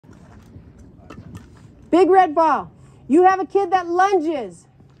Big red ball. You have a kid that lunges.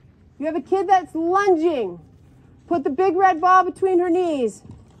 You have a kid that's lunging. Put the big red ball between her knees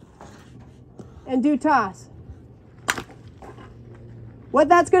and do toss. What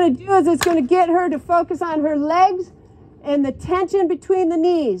that's going to do is it's going to get her to focus on her legs and the tension between the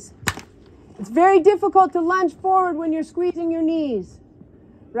knees. It's very difficult to lunge forward when you're squeezing your knees,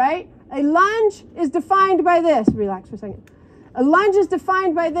 right? A lunge is defined by this. Relax for a second. A lunge is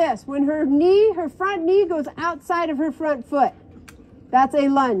defined by this. When her knee, her front knee goes outside of her front foot. That's a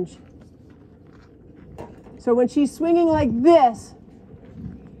lunge. So when she's swinging like this,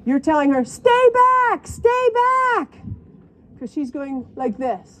 you're telling her, stay back, because she's going like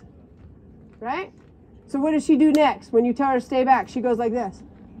this, right? So what does she do next? When you tell her to stay back, she goes like this.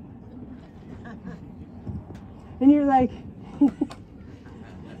 And you're like,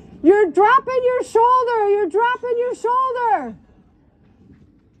 you're dropping your shoulder, you're dropping your shoulder.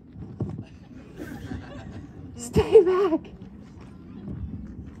 Stay back.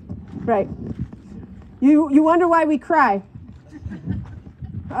 Right. You wonder why we cry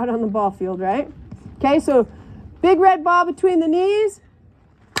out on the ball field, right? Okay, so big red ball between the knees.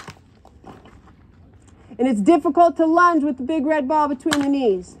 And it's difficult to lunge with the big red ball between the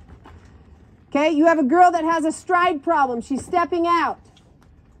knees. Okay, you have a girl that has a stride problem. She's stepping out.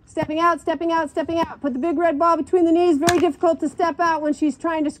 Stepping out, stepping out, stepping out. Put the big red ball between the knees. Very difficult to step out when she's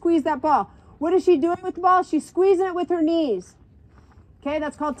trying to squeeze that ball. What is she doing with the ball? She's squeezing it with her knees. Okay,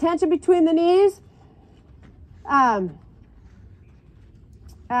 that's called tension between the knees. I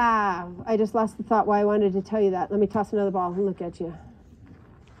just lost the thought why I wanted to tell you that. Let me toss another ball and look at you.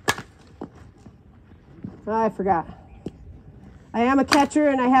 I forgot. I am a catcher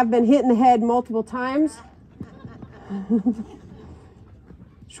and I have been hit in the head multiple times.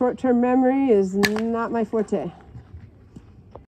 Short-term memory is not my forte.